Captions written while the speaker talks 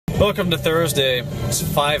Welcome to Thursday. It's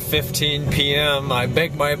 5:15 p.m. I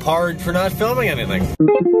beg my pardon for not filming anything.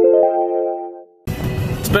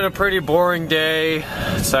 It's been a pretty boring day.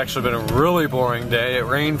 It's actually been a really boring day. It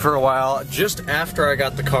rained for a while just after I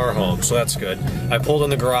got the car home, so that's good. I pulled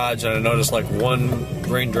in the garage and I noticed like one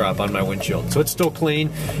raindrop on my windshield, so it's still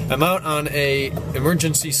clean. I'm out on a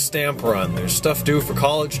emergency stamp run. There's stuff due for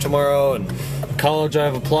college tomorrow, and the college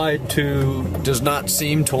I've applied to does not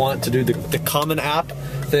seem to want to do the Common App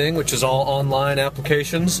thing, which is all online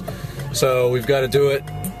applications. So we've got to do it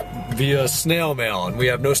via snail mail, and we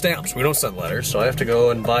have no stamps. We don't send letters, so I have to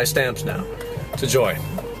go and buy stamps now. It's a joy.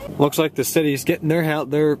 Looks like the city's getting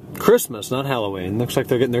their Christmas, not Halloween. Looks like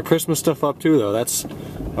they're getting their Christmas stuff up too, though. That's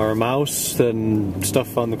our mouse and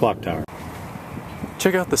stuff on the clock tower.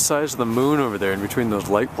 Check out the size of the moon over there in between those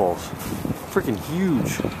light poles. Freaking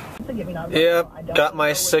huge. Yep, got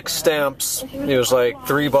my 6 stamps. It was like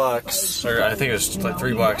 $3, or I think it was like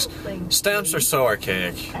 $3. Stamps are so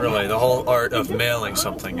archaic, really. The whole art of mailing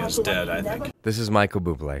something is dead, I think. This is Michael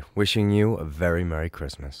Bublé, wishing you a very Merry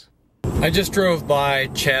Christmas. I just drove by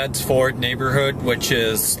Chad's Ford neighborhood, which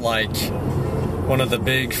is like one of the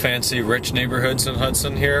big, fancy, rich neighborhoods in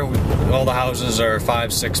Hudson here. All the houses are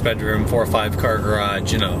 5-6 bedroom, 4 or 5 car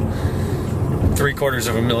garage, you know.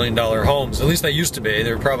 $750,000 homes. At least they used to be.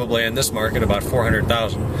 They're probably in this market about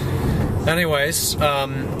 400,000. Anyways,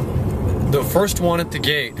 the first one at the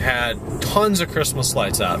gate had tons of Christmas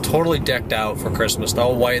lights out, totally decked out for Christmas,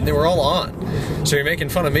 all white, and they were all on. So you're making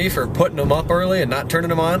fun of me for putting them up early and not turning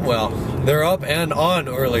them on? Well, they're up and on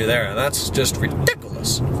early there, and that's just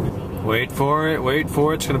ridiculous. Wait for it,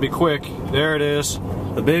 it's gonna be quick. There it is,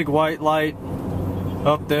 the big white light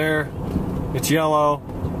up there. It's yellow.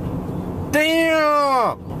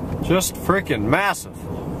 Damn! Just freaking massive.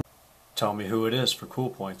 Tell me who it is for cool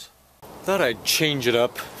points. Thought I'd change it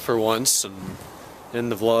up for once and end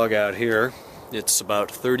the vlog out here. It's about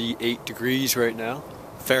 38 degrees right now.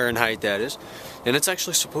 Fahrenheit, that is. And it's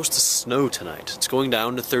actually supposed to snow tonight. It's going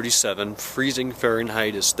down to 37. Freezing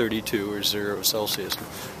Fahrenheit is 32 or 0 Celsius.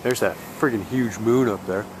 There's that freaking huge moon up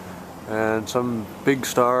there. And some big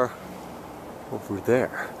star over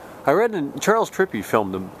there. I read in Charles Trippey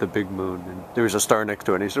filmed the big moon, and there was a star next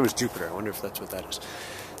to it, and he said it was Jupiter. I wonder if that's what that is.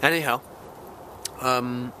 Anyhow,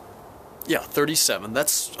 yeah, 37.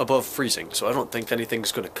 That's above freezing, so I don't think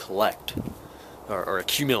anything's going to collect, or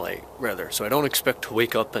accumulate, rather. So I don't expect to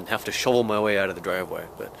wake up and have to shovel my way out of the driveway,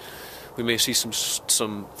 but we may see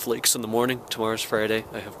some flakes in the morning. Tomorrow's Friday.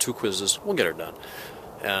 I have 2 quizzes. We'll get her done.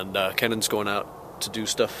 And Kennan's going out to do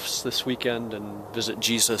stuff this weekend and visit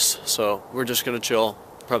Jesus, so we're just going to chill.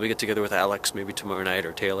 Probably get together with Alex maybe tomorrow night,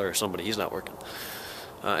 or Taylor or somebody. He's not working.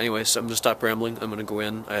 Anyways, I'm going to stop rambling. I'm going to go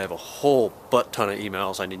in. I have a whole butt ton of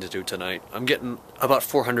emails I need to do tonight. I'm getting about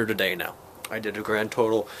 400 a day now. I did a grand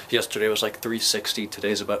total. Yesterday was like 360.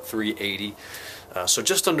 Today's about 380. So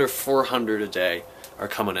just under 400 a day are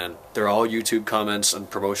coming in. They're all YouTube comments and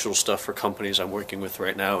promotional stuff for companies I'm working with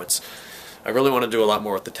right now. I really want to do a lot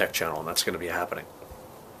more with the tech channel, and that's going to be happening.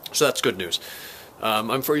 So that's good news.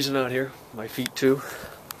 I'm freezing out here. My feet too.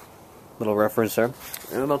 Little reference there.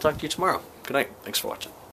 And I'll talk to you tomorrow. Good night. Thanks for watching.